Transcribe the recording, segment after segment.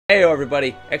Hey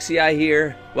everybody, XCI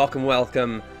here. Welcome,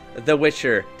 welcome. The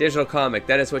Witcher digital comic.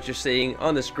 That is what you're seeing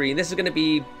on the screen. This is going to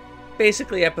be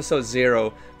basically episode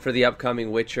 0 for the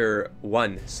upcoming Witcher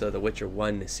 1. So the Witcher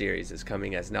 1 series is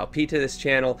coming as an LP to this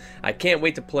channel. I can't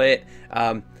wait to play it.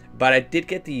 But I did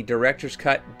get the Director's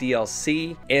Cut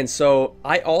DLC. And so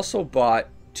I also bought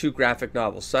 2 graphic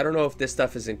novels. So I don't know if this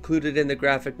stuff is included in the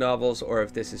graphic novels or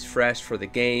if this is fresh for the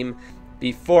game.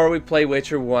 Before we play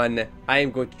Witcher 1, I am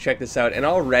going to check this out, and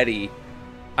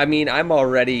I'm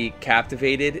already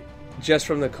captivated just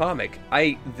from the comic.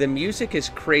 The music is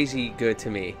crazy good to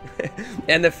me.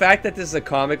 And the fact that this is a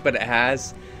comic, but it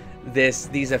has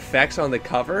these effects on the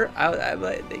cover,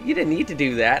 you didn't need to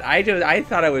do that. I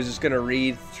thought I was just going to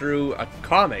read through a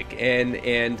comic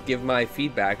and give my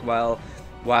feedback while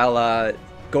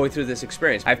going through this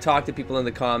experience. I've talked to people in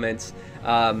the comments.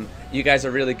 You guys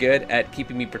are really good at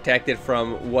keeping me protected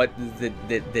from what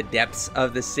the depths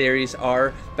of the series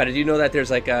are, but I do know that there's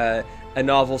like a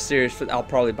novel series. I'll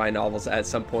probably buy novels at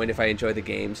some point if I enjoy the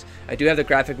games. I do have the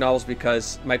graphic novels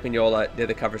because Mike Mignola did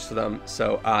the covers for them,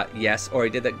 so yes, or he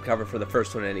did the cover for the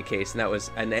first one in any case, and that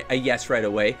was a yes right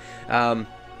away.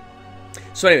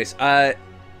 So anyways,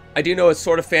 I do know it's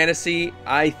sort of fantasy.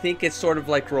 I think it's sort of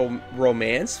like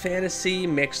romance fantasy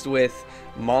mixed with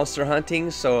monster hunting,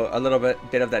 so a little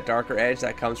bit of that darker edge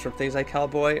that comes from things like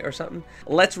Hellboy or something.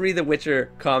 Let's read the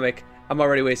Witcher comic. I'm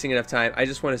already wasting enough time. I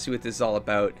just want to see what this is all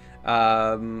about.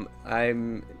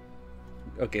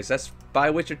 Okay, so that's buy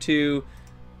Witcher 2.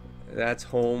 That's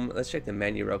home. Let's check the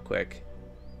menu real quick.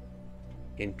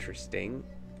 Interesting.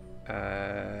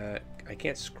 I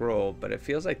can't scroll, but it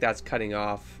feels like that's cutting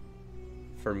off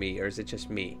for me, or is it just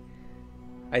me?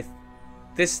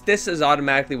 This has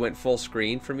automatically went full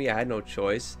screen for me. I had no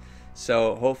choice,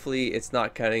 so hopefully it's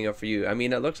not cutting up for you. I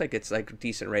mean, it looks like it's like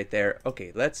decent right there.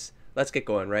 Okay, let's get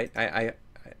going. Right, I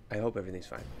hope everything's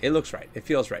fine. It looks right. It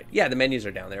feels right. Yeah, the menus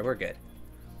are down there. We're good.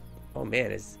 Oh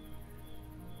man, this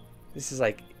is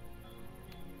like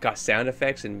got sound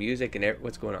effects and music and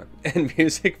what's going on and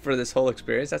music for this whole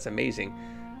experience. That's amazing.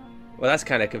 Well, that's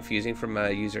kind of confusing from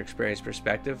a user experience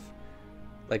perspective.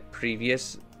 Like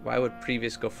previous, why would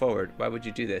previous go forward? Why would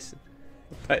you do this?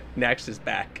 But next is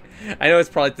back. I know it's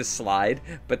probably the slide,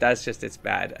 but that's just, it's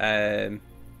bad.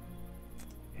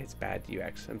 It's bad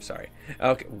UX. I'm sorry.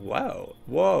 Okay. Whoa.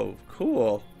 Whoa.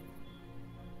 Cool.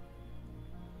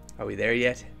 Are we there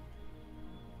yet?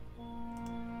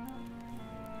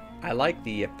 I like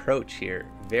the approach here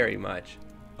very much.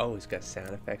 Oh, it's got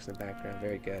sound effects in the background.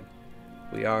 Very good.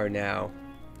 We are now.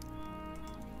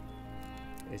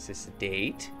 Is this a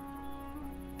date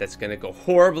that's gonna go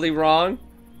horribly wrong?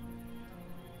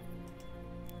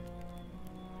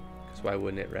 Because why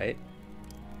wouldn't it, right?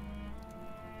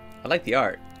 I like the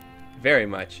art very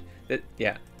much.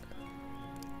 Yeah,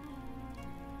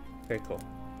 very cool.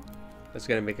 I was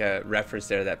gonna make a reference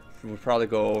there that would probably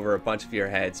go over a bunch of your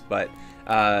heads, but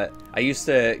I used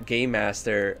to game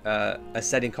master a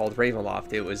setting called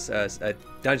Ravenloft. It was a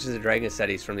Dungeons and Dragons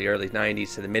settings from the early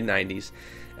 90s to the mid 90s.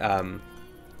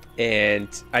 And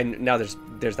now there's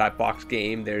that box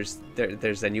game. There's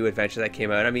a new adventure that came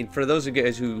out. I mean, for those of you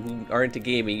guys who are into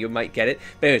gaming, you might get it.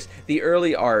 But anyways, the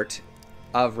early art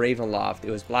of Ravenloft, it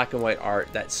was black and white art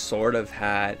that sort of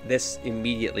had this.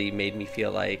 Immediately made me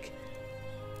feel like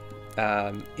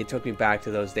it took me back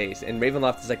to those days. And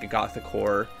Ravenloft is like a gothic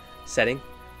horror setting,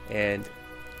 and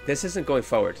this isn't going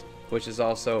forward, which is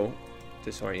also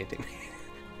disorienting.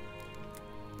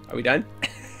 Are we done?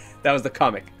 That was the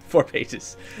comic. 4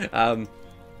 pages. Yeah,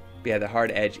 the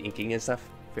hard edge inking and stuff.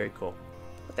 Very cool.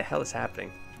 What the hell is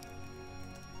happening?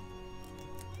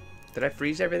 Did I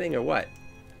freeze everything or what?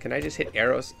 Can I just hit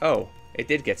arrows? Oh, it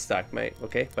did get stuck.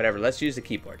 Okay, whatever. Let's use the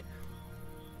keyboard.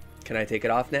 Can I take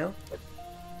it off now?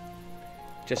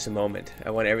 Just a moment. I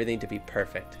want everything to be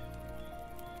perfect.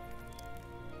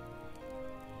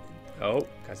 Oh,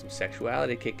 got some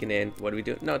sexuality kicking in. What do we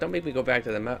do? No, don't make me go back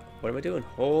to the map. What am I doing?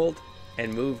 Hold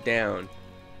and move down.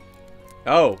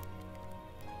 Oh.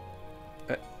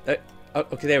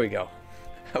 Okay, there we go.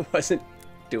 I wasn't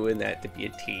doing that to be a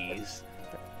tease.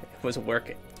 It wasn't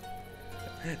working.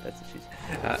 That's what she's...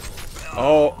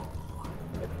 oh.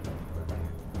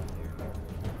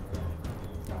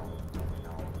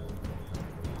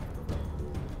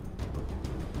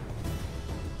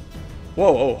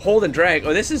 Whoa, whoa, hold and drag.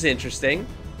 Oh, this is interesting.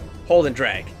 Hold and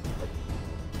drag.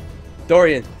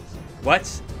 Dorian. What?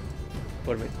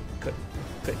 What am I...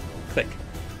 Click.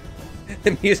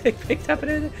 The music picked up in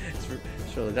it.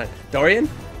 It's really done. Dorian,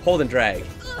 hold and drag.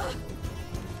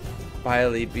 Via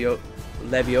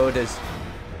Leviota's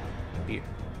beer.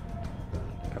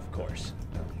 Of course.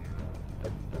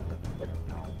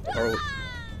 Or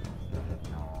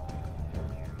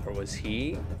Or was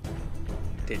he?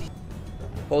 Did he?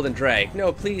 Hold and drag.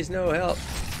 No, please, no help.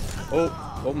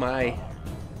 Oh, oh my.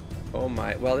 Oh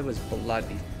my. Well, it was blood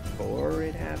before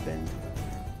it happened.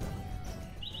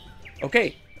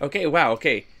 Okay. Okay, wow,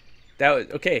 okay. That was,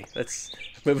 okay, let's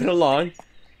move it along.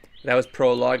 That was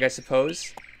prologue, I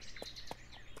suppose.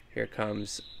 Here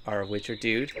comes our Witcher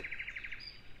dude.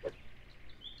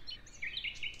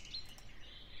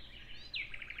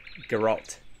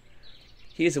 Geralt.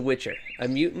 He is a Witcher, a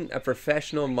mutant, a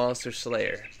professional monster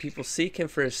slayer. People seek him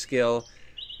for his skill,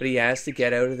 but he has to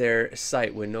get out of their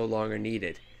sight when no longer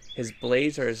needed. His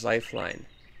blades are his lifeline.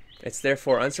 It's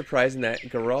therefore unsurprising that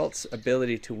Geralt's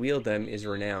ability to wield them is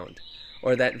renowned,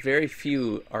 or that very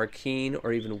few are keen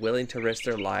or even willing to risk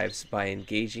their lives by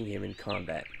engaging him in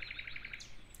combat.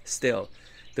 Still,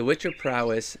 the Witcher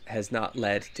prowess has not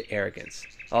led to arrogance.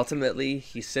 Ultimately,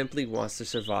 he simply wants to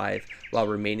survive while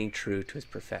remaining true to his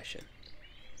profession.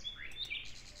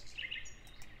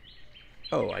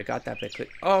 Oh, I got that by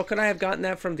click. Oh, could I have gotten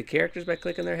that from the characters by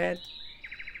clicking their head?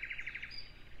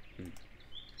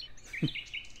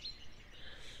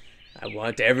 I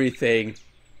want everything.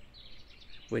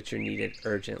 Witcher needed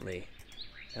urgently.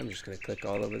 I'm just going to click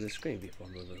all over the screen before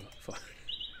moving forward.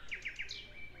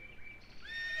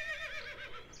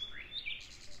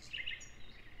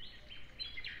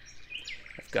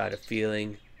 I've got a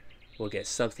feeling we'll get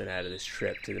something out of this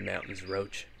trip to the mountains,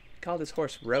 Roach. Call this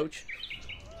horse Roach?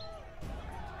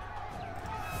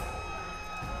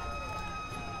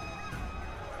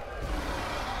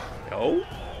 Oh,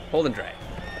 hold and drag.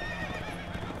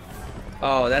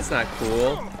 Oh, that's not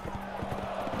cool.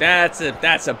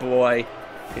 That's a boy.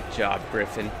 Good job,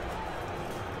 Griffin.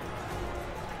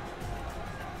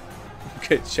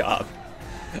 Good job.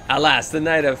 Alas, the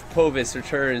Knight of Povis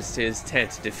returns to his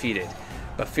tent defeated.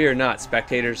 But fear not,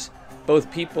 spectators. Both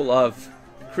people of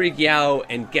Kriegyau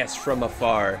and guests from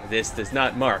afar, this does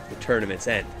not mark the tournament's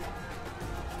end.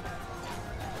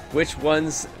 Which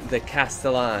one's the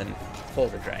Castellan?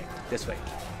 Hold the drag. This way.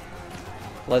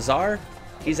 Lazar?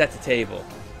 He's at the table.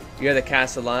 You're the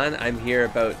Castellan. I'm here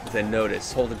about the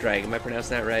notice. Hold the drag. Am I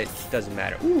pronouncing that right? Doesn't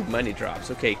matter. Ooh, money drops.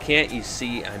 Okay, can't you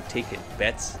see I'm taking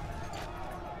bets?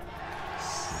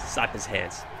 Slap his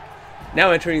hands.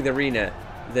 Now entering the arena,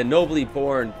 the nobly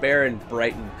born Baron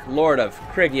Brighton, Lord of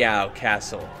Kriegyau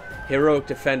Castle, heroic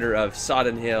defender of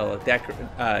Sodden Hill,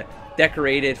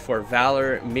 decorated for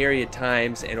valor myriad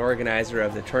times, and organizer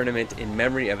of the tournament in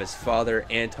memory of his father,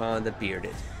 Anton the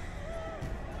Bearded.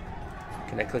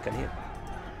 Can I click on him?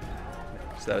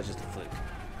 No, so that was just a fluke.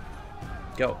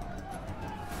 Go.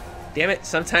 Damn it,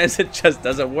 sometimes it just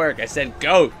doesn't work. I said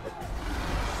go.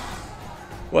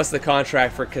 What's the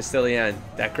contract for Castellan?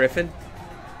 That Griffin?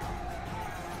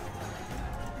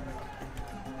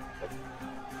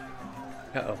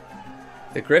 Uh-oh.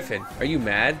 The Griffin? Are you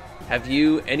mad? Have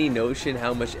you any notion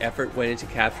how much effort went into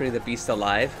capturing the beast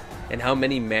alive? And how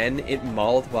many men it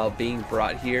mauled while being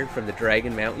brought here from the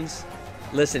Dragon Mountains?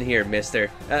 Listen here, mister.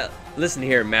 Listen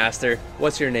here, master.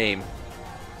 What's your name?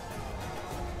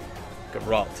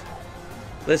 Geralt.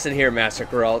 Listen here, Master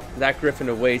Geralt. That Griffin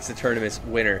awaits the tournament's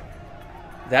winner.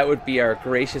 That would be our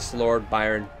gracious Lord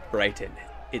Byron Brighton,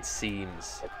 it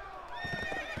seems.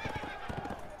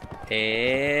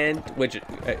 And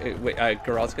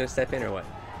Geralt's gonna step in or what?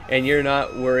 And you're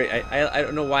not worried. I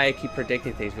don't know why I keep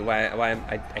predicting things, but why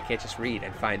I can't just read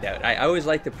and find out. I always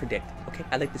like to predict. Okay,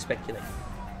 I like to speculate.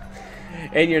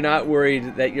 And you're not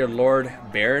worried that your Lord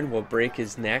Baron will break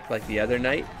his neck like the other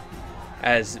night?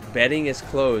 As betting is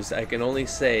closed, I can only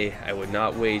say I would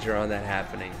not wager on that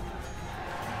happening.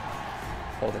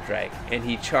 Hold the drag. And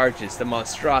he charges. The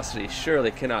monstrosity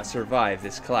surely cannot survive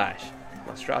this clash.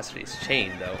 Monstrosity is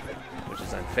chained, though, which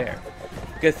is unfair.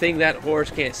 Good thing that horse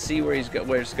can't see where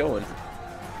it's going.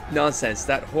 Nonsense.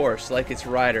 That horse, like its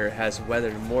rider, has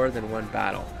weathered more than one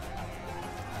battle.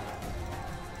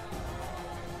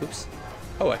 Oops.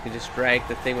 Oh, I can just drag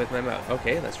the thing with my mouth.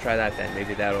 Okay, let's try that then.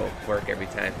 Maybe that'll work every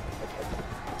time.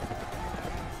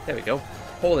 There we go.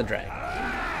 Hold and drag.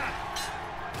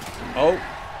 Oh.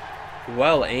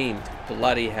 Well aimed.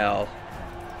 Bloody hell.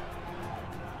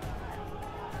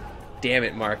 Damn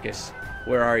it, Marcus.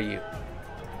 Where are you?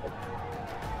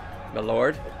 My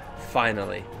lord?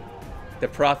 Finally. The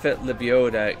prophet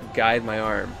Lebioda guide my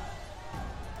arm.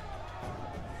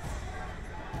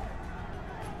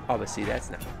 Oh, but see, that's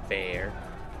not fair.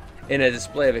 In a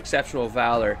display of exceptional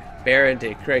valor, Baron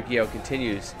de Kriegyau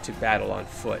continues to battle on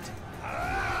foot.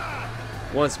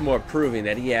 Once more proving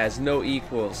that he has no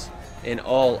equals in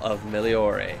all of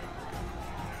Meliore.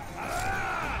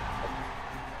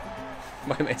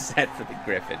 Why am I sad for the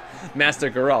Griffin? Master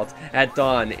Geralt, at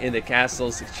dawn in the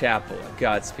castle's chapel.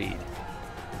 Godspeed.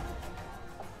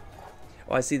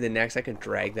 Oh, I see the next. I can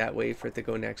drag that way for it to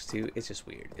go next to. It's just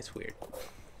weird. It's weird.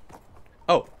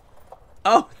 Oh.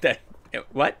 Oh, that.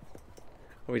 What?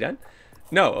 Are we done?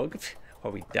 No.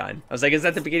 Are we done? I was like, is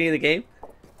that the beginning of the game?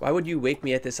 Why would you wake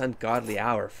me at this ungodly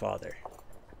hour, Father?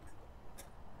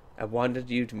 I wanted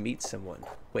you to meet someone.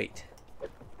 Wait.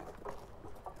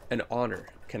 An honor.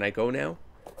 Can I go now?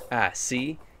 Ah,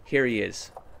 see? Here he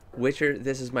is. Witcher,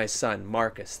 this is my son,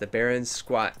 Marcus, the Baron's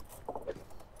squat.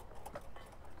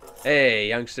 Hey,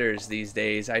 youngsters these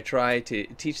days, I try to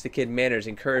teach the kid manners,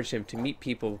 encourage him to meet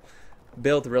people,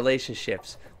 build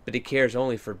relationships, but he cares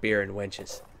only for beer and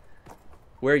wenches.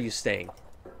 Where are you staying?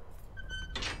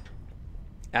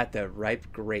 At the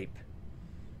Ripe Grape.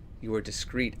 You are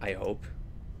discreet, I hope.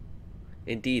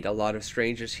 Indeed, a lot of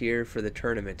strangers here for the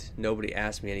tournament. Nobody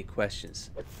asked me any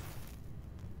questions.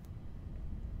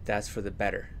 That's for the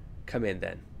better. Come in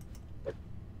then.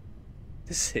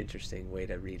 This is an interesting way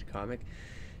to read a comic.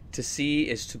 To see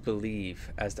is to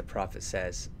believe, as the prophet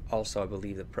says. Also, I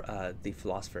believe the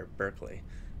philosopher Berkeley.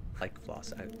 Like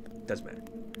philosophy, doesn't matter.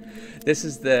 This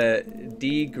is the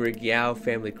de Grigiao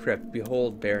family crypt.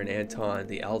 Behold, Baron Anton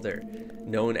the Elder,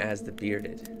 known as the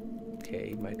Bearded.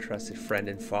 Okay, my trusted friend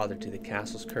and father to the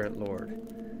castle's current lord.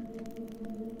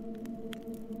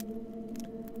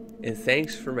 In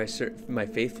thanks for my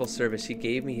faithful service, he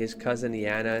gave me his cousin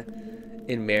Iana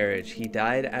in marriage. He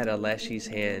died at Aleshi's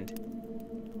hand.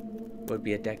 Would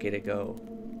be a decade ago.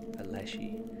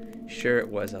 Aleshi. Sure it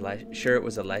was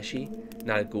Aleshi,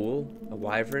 not a ghoul, a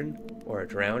wyvern, or a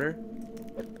drowner.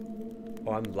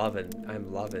 Oh, I'm loving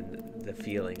the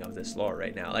feeling of this lore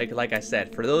right now. Like I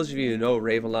said, for those of you who know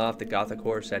Ravenloft, the Gothic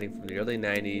horror setting from the early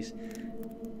 90s,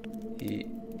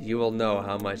 you will know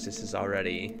how much this is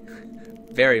already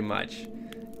very much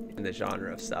in the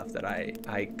genre of stuff that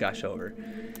I gush over.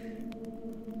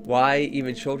 Why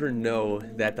even children know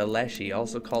that the Leshy,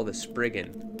 also called a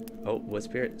Spriggan, oh, wood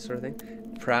spirit sort of thing,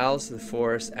 prowls the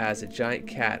forest as a giant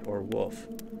cat or wolf.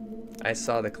 I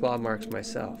saw the claw marks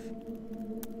myself.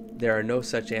 There are no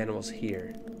such animals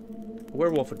here. A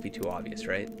werewolf would be too obvious,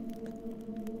 right?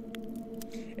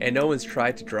 And no one's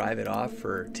tried to drive it off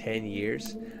for 10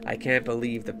 years. I can't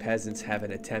believe the peasants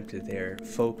haven't attempted their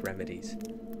folk remedies.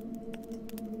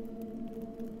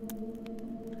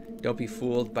 Don't be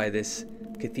fooled by this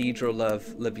cathedral of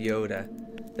Lebioda.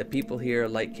 The people here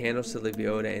light candles to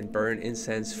Lebioda and burn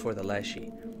incense for the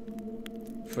Leshy.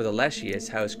 For the Leshy is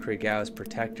House Kriegau's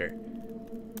protector,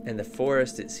 and the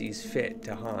forest it sees fit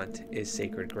to haunt is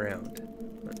sacred ground.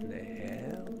 What in the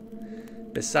hell?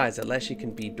 Besides, the Leshy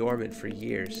can be dormant for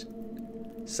years.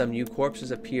 Some new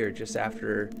corpses appear just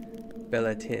after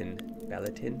Belletin,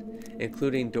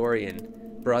 including Dorian,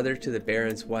 brother to the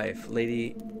Baron's wife,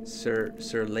 Lady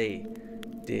Surley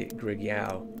de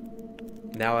Grigiao.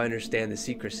 Now I understand the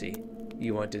secrecy.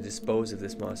 You want to dispose of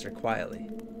this monster quietly.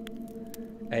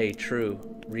 Ay, true.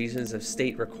 Reasons of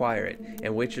state require it,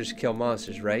 and witchers kill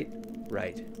monsters, right?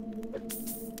 Right.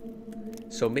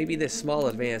 So maybe this small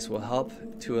advance will help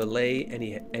to allay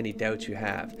any doubts you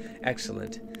have.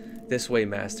 Excellent. This way,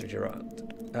 Master Geralt.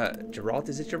 Geralt?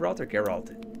 Is it Geralt or Geralt?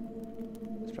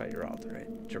 It's probably Geralt, right?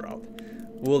 Geralt.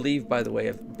 We'll leave by way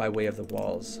of the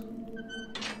walls.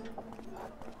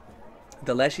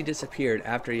 The Leshy disappeared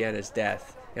after Yenna's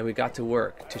death, and we got to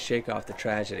work to shake off the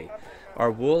tragedy.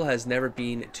 Our wool has never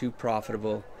been too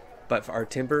profitable, but our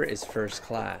timber is first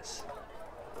class.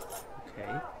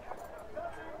 Okay.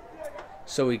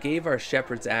 So we gave our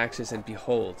shepherds axes, and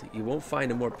behold, you won't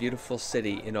find a more beautiful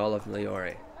city in all of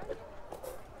Leore.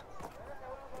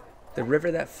 The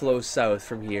river that flows south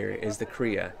from here is the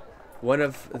Kria, one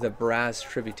of the Braz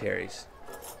tributaries,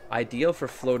 ideal for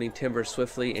floating timber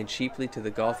swiftly and cheaply to the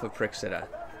Gulf of Prixida,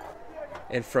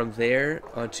 and from there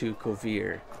onto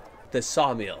Kovir, the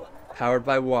sawmill, powered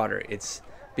by water. It's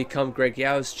become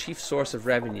Grigiau's chief source of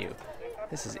revenue.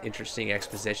 This is interesting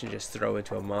exposition, just throw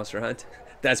into a monster hunt.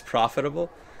 That's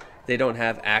profitable. They don't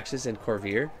have axes in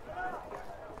Corvir.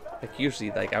 Like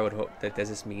usually, like I would hope that does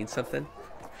this mean something?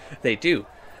 They do,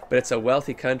 but it's a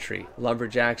wealthy country.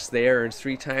 Lumberjacks there earns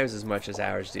 3 times as much as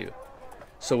ours do.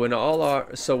 So when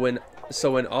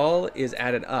all is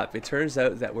added up, it turns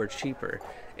out that we're cheaper,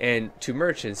 and to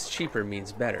merchants, cheaper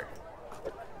means better.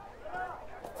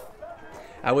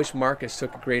 I wish Marcus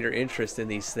took a greater interest in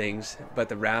these things, but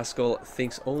the rascal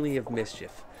thinks only of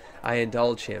mischief. I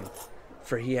indulge him,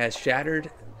 for he was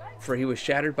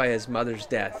shattered by his mother's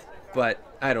death, but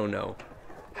I don't know.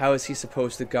 How is he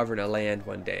supposed to govern a land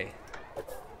one day?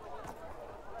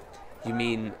 You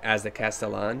mean as the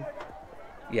Castellan?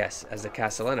 Yes, as the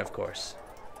Castellan, of course.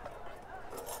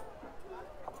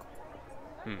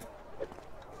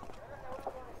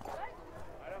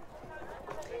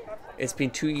 It's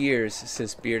been 2 years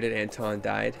since bearded Anton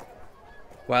died.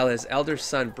 While his elder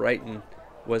son Brighton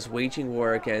was waging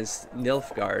war against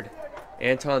Nilfgaard,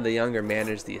 Anton the Younger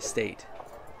managed the estate.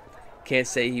 Can't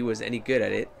say he was any good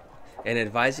at it, and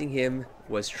advising him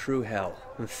was true hell.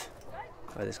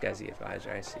 Oh, this guy's the advisor,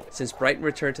 I see. Since Brighton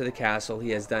returned to the castle, he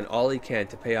has done all he can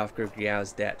to pay off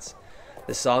Grigiau's debts.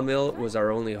 The sawmill was our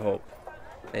only hope,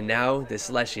 and now this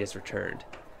Leshy has returned.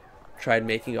 Tried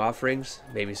making offerings,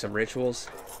 maybe some rituals.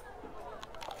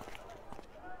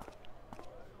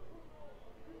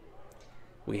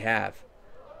 We have.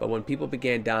 But when people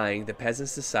began dying, the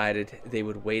peasants decided they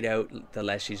would wait out the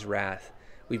Leshy's wrath.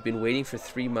 We've been waiting for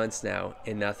 3 months now,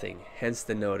 and nothing, hence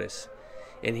the notice.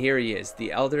 And here he is,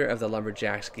 the elder of the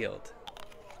Lumberjacks Guild.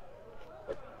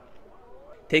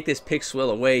 Take this pig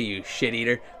swill away, you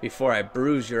shit-eater, before I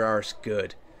bruise your arse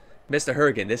good. Mr.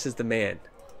 Hergen, this is the man.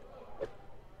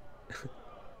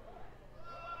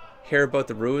 Hear about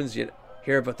the ruins,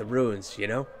 you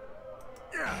know?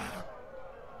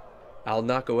 I'll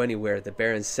not go anywhere. The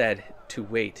Baron said to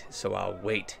wait, so I'll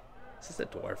wait. This is a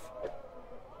dwarf.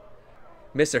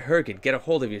 Mr. Hergen, get a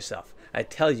hold of yourself. I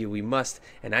tell you we must,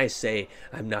 and I say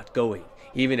I'm not going,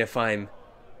 even if I'm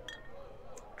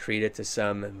treated to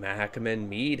some Mahakaman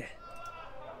mead.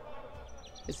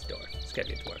 It's a dwarf. It's gotta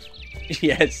be a dwarf.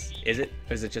 Yes, is it?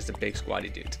 Or is it just a big squatty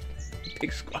dude?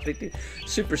 Big squatty dude.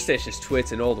 Superstitious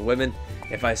twits and old women.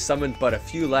 If I summoned but a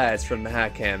few lads from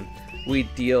Mahakam,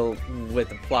 we'd deal with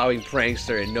the plowing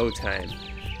prankster in no time.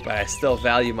 But I still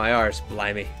value my arse,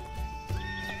 blimey.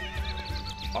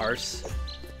 Arse?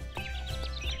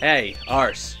 Hey,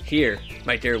 arse, here,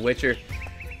 my dear Witcher.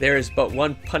 There is but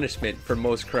one punishment for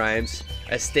most crimes,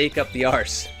 a stake up the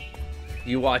arse.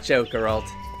 You watch out, Geralt.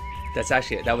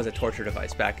 That was a torture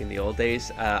device back in the old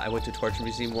days. I went to a torture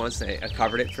museum once, and I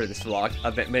covered it for this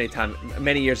vlog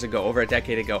many years ago, over a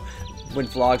decade ago, when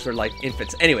vlogs were like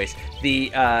infants. Anyways,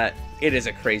 it is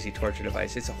a crazy torture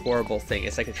device. It's a horrible thing.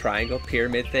 It's like a triangle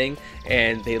pyramid thing,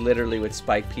 and they literally would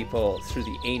spike people through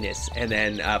the anus and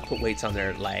then put weights on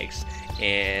their legs,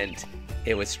 and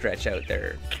it would stretch out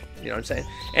their, you know what I'm saying?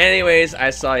 Anyways, I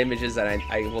saw images that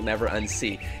I will never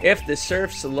unsee. If the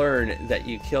serfs learn that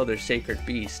you killed their sacred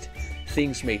beast,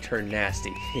 things may turn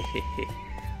nasty.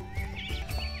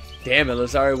 Damn it,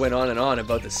 Lazari went on and on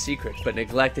about the secret, but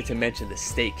neglected to mention the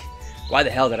stake. Why the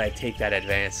hell did I take that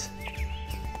advance?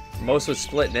 Most would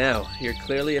split now. You're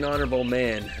clearly an honorable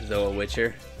man, though, a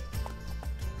Witcher.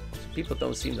 People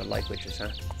don't seem to like Witchers, huh?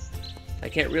 I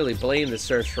can't really blame the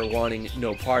serfs for wanting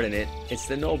no part in it. It's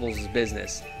the nobles'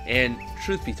 business. And,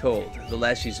 truth be told, the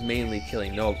Leshy's mainly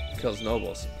kills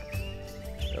nobles.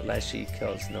 The Leshy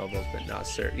kills nobles, but not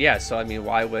serfs. Yeah, so I mean,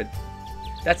 why would...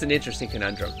 That's an interesting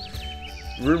conundrum.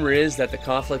 Rumor is that the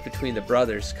conflict between the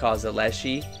brothers caused the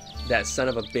Leshy, that son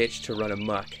of a bitch, to run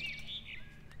amok.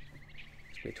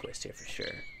 There's a twist here for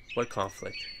sure. What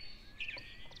conflict?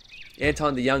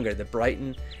 Anton the Younger,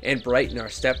 Brighton are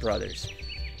stepbrothers.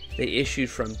 They issued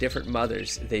from different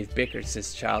mothers. They've bickered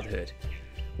since childhood.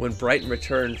 When Brighton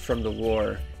returned from the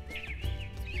war,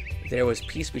 there was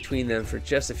peace between them for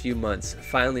just a few months.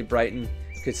 Finally, Brighton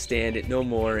could stand it no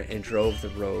more and drove the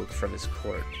rogue from his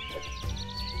court.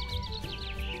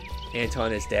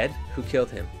 Anton is dead? Who killed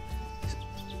him?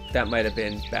 That might have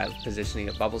been bad positioning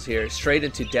of bubbles here. Straight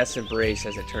into death's embrace,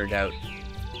 as it turned out.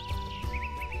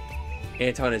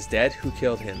 Anton is dead? Who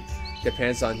killed him?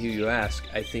 Depends on who you ask.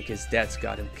 I think his debts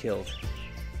got him killed.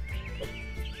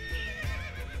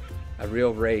 A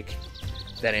real rake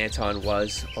that Anton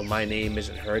was, or my name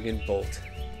isn't Hergen Bolt.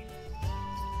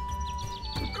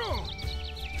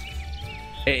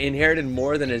 Inherited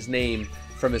more than his name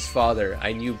from his father.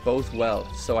 I knew both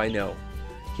well, so I know.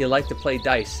 He liked to play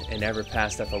dice and never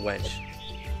passed up a wench.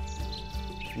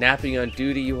 Napping on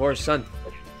duty, you whore son.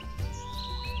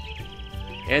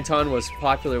 Anton was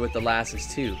popular with the lasses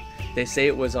too. They say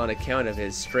it was on account of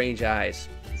his strange eyes.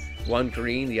 One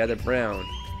green, the other brown.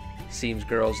 Seems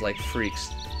girls like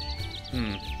freaks.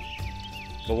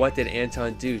 But what did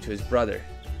Anton do to his brother?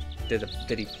 Did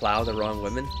he plow the wrong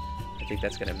women? I think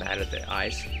that's gonna matter, the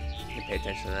eyes. You pay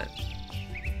attention to that.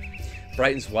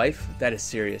 Brighton's wife? That is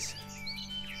serious.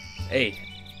 Hey,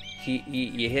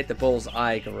 you hit the bull's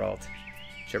eye, Geralt.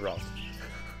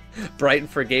 Brighton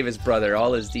forgave his brother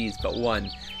all his deeds but one.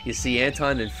 You see,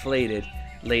 Anton inflated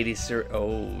Lady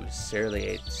Sirlate's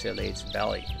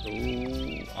belly.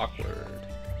 Ooh, awkward.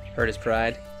 Hurt his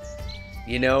pride?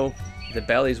 You know, the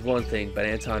belly's one thing, but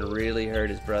Anton really hurt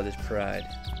his brother's pride.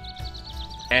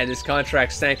 And this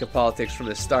contract stank of politics from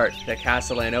the start. The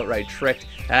Castellan outright tricked.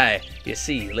 You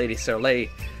see, Lady Sirlate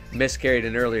miscarried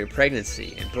an earlier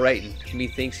pregnancy, and Brighton,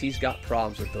 methinks he's got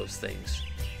problems with those things.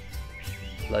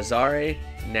 Lazare?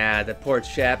 Nah, the poor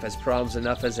chap has problems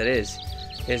enough as it is.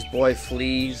 His boy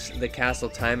flees the castle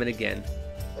time and again.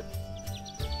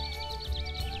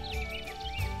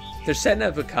 They're setting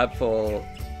up a couple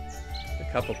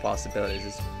possibilities.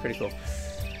 It's pretty cool.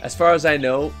 As far as I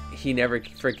know, he never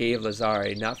forgave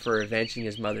Lazare, not for avenging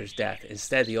his mother's death.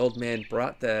 Instead, the old man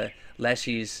brought the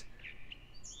Leshy's...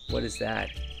 What is that?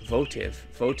 Votive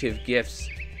gifts.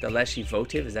 The Leshy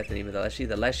votive? Is that the name of the Leshy?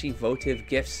 The Leshy votive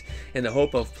gifts in the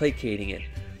hope of placating it.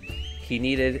 He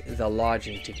needed the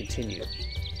lodging to continue.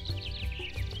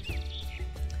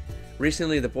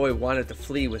 Recently, the boy wanted to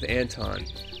flee with Anton,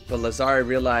 but Lazare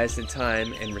realized in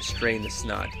time and restrained the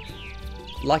snot.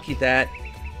 Lucky that,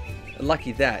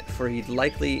 for he'd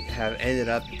likely have ended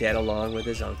up dead along with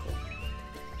his uncle.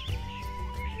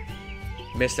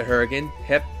 Mr. Hurrigan,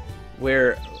 hip,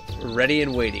 we're ready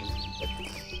and waiting.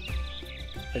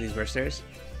 Are these mercenaries?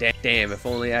 Damn, if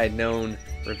only I had known.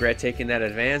 Regret taking that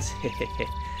advance?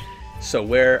 So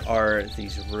where are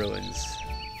these ruins?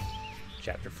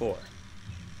 Chapter 4.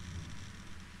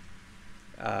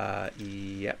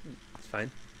 Yep, it's fine.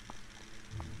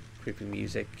 Creepy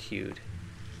music cued.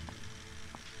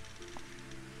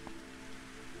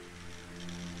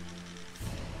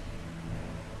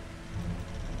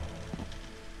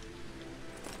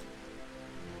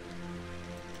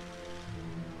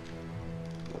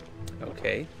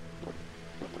 Okay.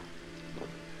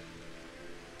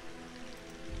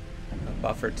 A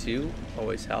buffer too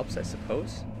always helps, I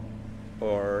suppose.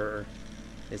 Or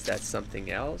is that something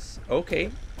else?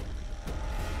 Okay.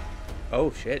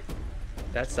 Oh shit.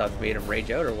 That stuff made him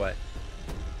rage out or what?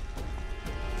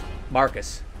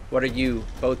 Marcus, what are you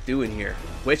both doing here?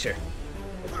 Witcher.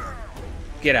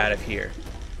 Get out of here.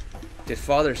 Did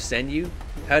Father send you?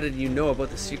 How did you know about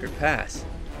the secret pass?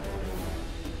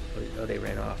 Oh, they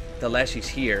ran off. The Leshy's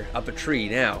here, up a tree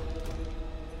now.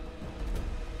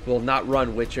 Will not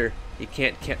run, Witcher. You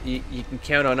can't. You can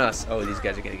count on us. Oh, these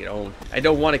guys are gonna get owned. I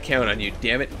don't want to count on you.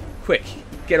 Damn it! Quick,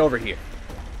 get over here.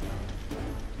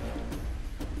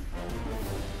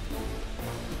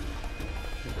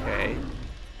 Okay.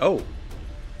 Oh.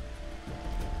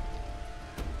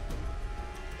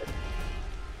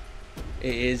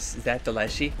 Is that the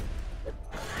Leshy?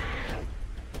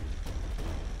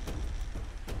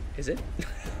 Is it?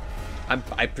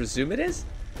 I presume it is?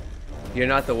 You're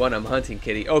not the one I'm hunting,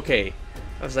 kitty. Okay.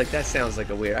 I was like, that sounds like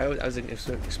a weird... I was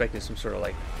expecting some sort of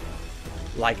like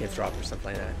lycanthrope or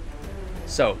something like that.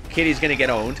 So, kitty's gonna get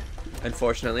owned,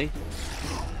 unfortunately.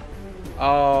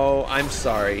 Oh, I'm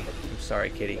sorry. I'm sorry,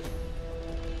 kitty.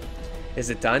 Is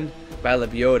it done? By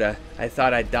Lebiota, I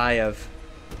thought I'd die of...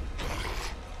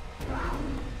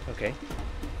 Okay.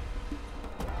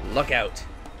 Look out.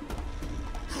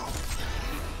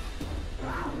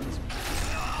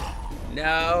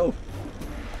 No!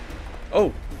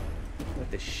 Oh!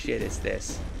 What the shit is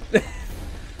this?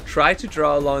 Try to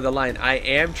draw along the line. I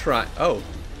am trying. Oh.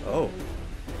 Oh.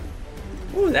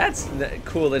 Ooh, that's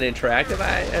cool and interactive.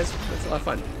 That's a lot of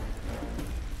fun.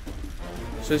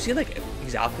 So is he like,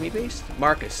 he's alchemy based?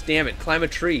 Marcus, damn it, climb a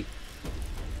tree.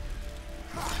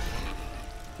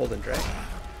 Hold and drag.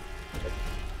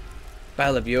 By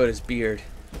Lebiota's beard.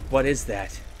 What is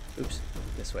that? Oops,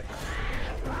 this way.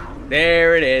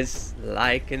 There it is.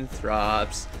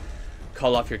 Lycanthropes.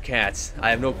 Call off your cats. I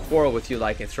have no quarrel with you,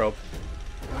 lycanthrope.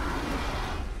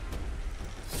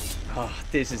 Oh,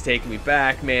 this is taking me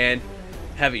back, man.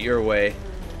 Have it your way.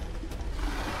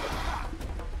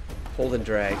 Hold and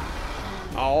drag.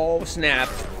 Oh, snap.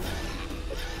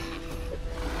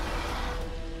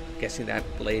 Guessing that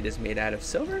blade is made out of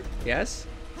silver? Yes?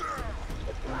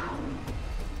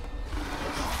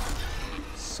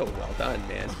 So well done,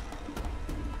 man.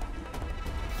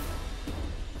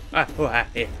 Ah, oh, ah,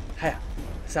 eh, hiya,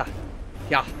 sa,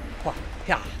 ya, hua,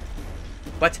 ya.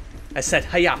 What? I said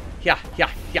hiya, ya,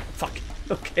 fuck.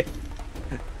 Okay.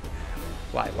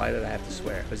 Why did I have to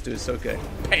swear? I was doing so good.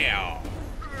 Pow!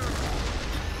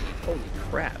 Holy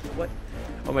crap, what?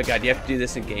 Oh my god, you have to do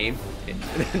this in game?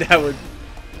 That would...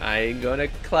 I ain't gonna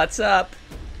klutz up.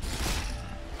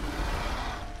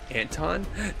 Anton?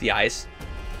 The eyes.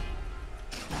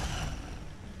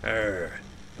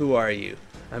 Who are you?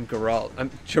 I'm Geralt. I'm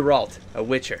Geralt, a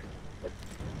witcher.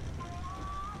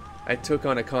 I took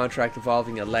on a contract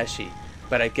involving a Leshy,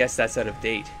 but I guess that's out of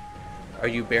date. Are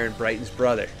you Baron Brighton's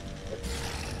brother?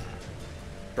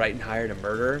 Brighton hired a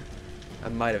murderer? I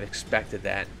might have expected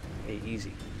that. Hey,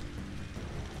 easy.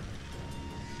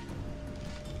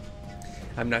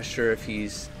 I'm not sure if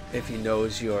he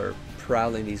knows you're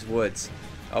prowling these woods.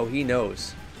 Oh, he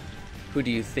knows. Who do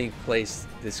you think placed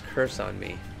this curse on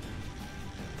me?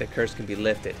 The curse can be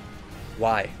lifted.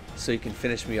 Why? so he can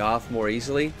finish me off more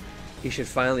easily, he should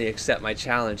finally accept my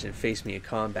challenge and face me in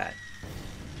combat.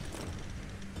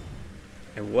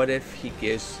 And what if he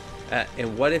gives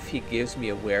me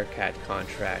a werecat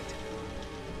contract?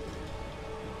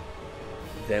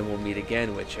 Then we'll meet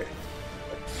again, Witcher.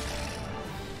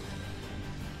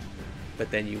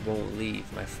 But then you won't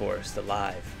leave my forest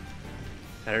alive.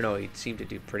 I don't know, he seemed to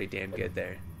do pretty damn good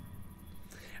there.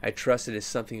 I trust it is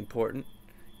something important.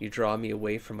 You draw me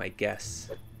away from my guests.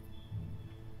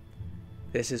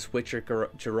 This is Witcher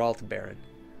Geralt, Baron.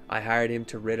 I hired him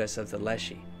to rid us of the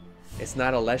Leshy. It's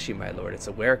not a Leshy, my lord, it's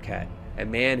a werecat. A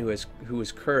man who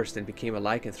was cursed and became a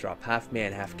lycanthrope, half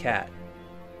man, half cat.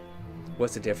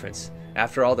 What's the difference?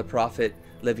 After all, the prophet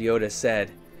Livioda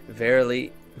said,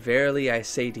 Verily, verily I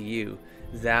say to you,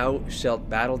 thou shalt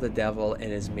battle the devil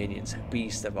and his minions,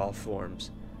 beasts of all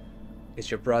forms. It's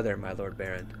your brother, my lord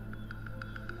Baron.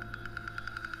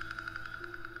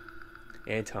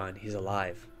 Anton, he's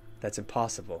alive. That's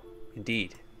impossible.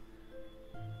 Indeed.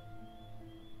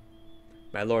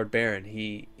 My lord Baron,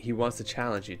 he wants to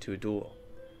challenge you to a duel.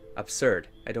 Absurd.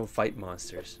 I don't fight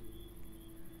monsters.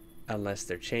 Unless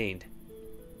they're chained.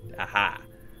 Aha.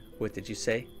 What did you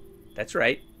say? That's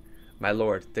right. My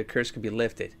lord, the curse can be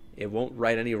lifted. It won't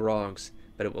right any wrongs,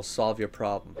 but it will solve your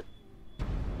problem.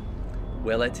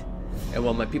 Will it? And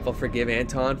will my people forgive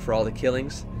Anton for all the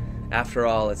killings? After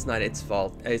all, it's not its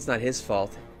fault. It's not his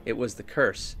fault. It was the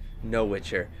curse. No,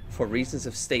 Witcher. For reasons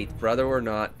of state, brother or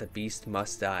not, the beast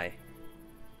must die.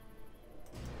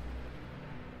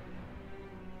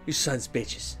 You sons of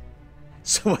bitches.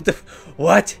 So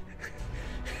what?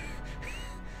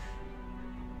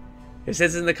 Is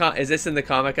this in the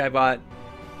comic I bought?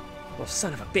 Well,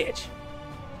 son of a bitch.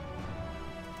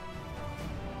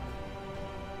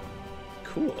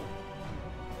 Cool.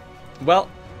 Well,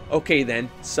 okay then.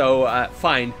 So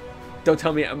fine. Don't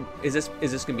tell me. Is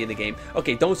this gonna be in the game?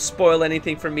 Okay, don't spoil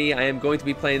anything for me. I am going to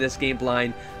be playing this game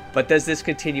blind. But does this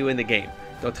continue in the game?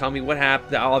 Don't tell me what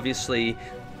happened. Obviously,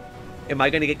 am I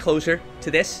gonna get closer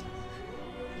to this?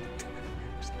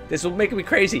 This will make me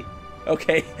crazy.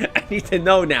 Okay, I need to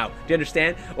know now. Do you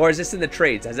understand? Or is this in the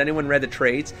trades? Has anyone read the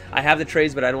trades? I have the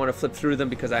trades, but I don't want to flip through them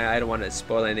because I don't want to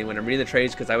spoil anything when I'm reading the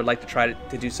trades, because I would like to try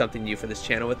to do something new for this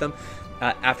channel with them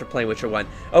after playing Witcher 1.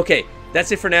 Okay,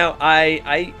 that's it for now.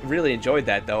 I really enjoyed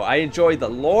that, though. I enjoyed the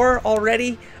lore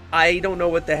already. I don't know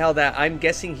what the hell that... I'm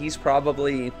guessing he's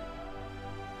probably...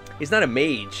 He's not a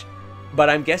mage, but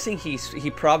I'm guessing he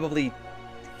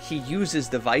uses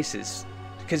devices.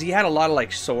 Because he had a lot of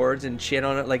like swords and shit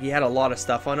on it. Like he had a lot of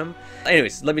stuff on him.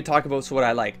 Anyways, let me talk about what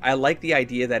I like. I like the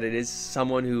idea that it is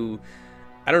someone who,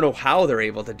 I don't know how they're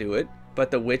able to do it, but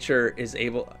the Witcher is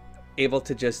able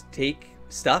to just take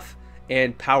stuff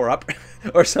and power up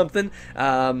or something.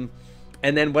 And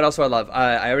then what else do I love?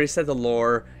 I already said the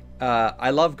lore.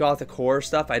 I love gothic horror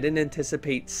stuff. I didn't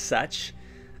anticipate such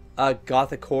a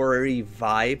gothic horror-y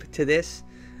vibe to this.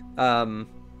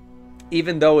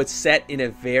 Even though it's set in a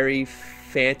very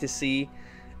fantasy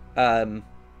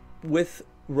with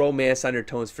romance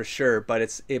undertones for sure, but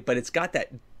it's got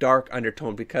that dark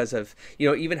undertone because of, you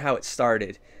know, even how it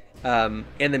started, and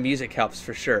the music helps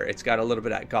for sure. It's got a little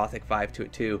bit of that gothic vibe to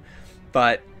it too,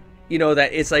 but you know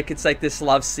that it's like this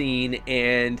love scene,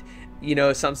 and you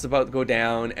know something's about to go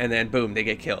down, and then boom, they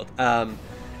get killed, and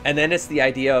then it's the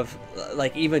idea of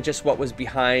like even just what was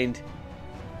behind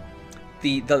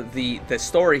the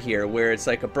story here, where it's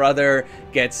like a brother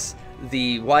gets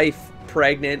the wife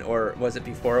pregnant, or was it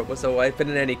before it was the wife, but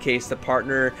in any case the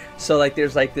partner, so like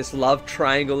there's like this love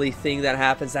triangle-y thing that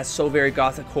happens that's so very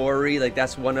gothic horror-y. Like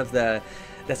that's one of the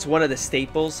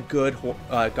staples. Good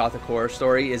gothic horror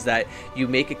story is that you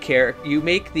make a character, you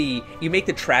make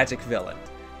the tragic villain.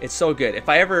 It's so good. If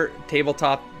I ever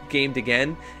tabletop gamed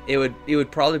again, it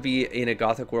would probably be in a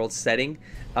gothic world setting.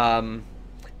 And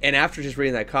after just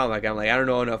reading that comic, I'm like, I don't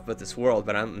know enough about this world,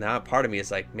 but now part of me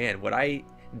is like, man, would I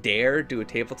dare do a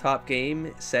tabletop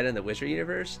game set in the Witcher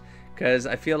universe? Because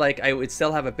I feel like I would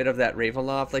still have a bit of that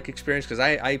Ravenloft like experience, because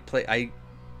I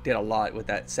did a lot with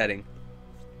that setting,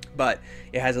 but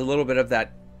it has a little bit of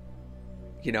that,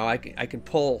 you know, I can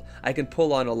pull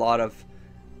on a lot of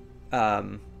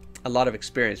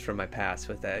experience from my past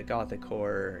with that gothic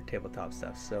horror tabletop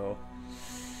stuff. So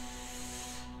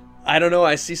I don't know,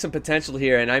 I see some potential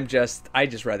here, and I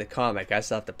just read the comic. I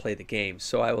still have to play the game.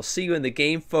 So I will see you in the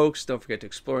game, folks. Don't forget to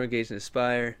explore, engage, and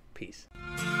inspire. Peace.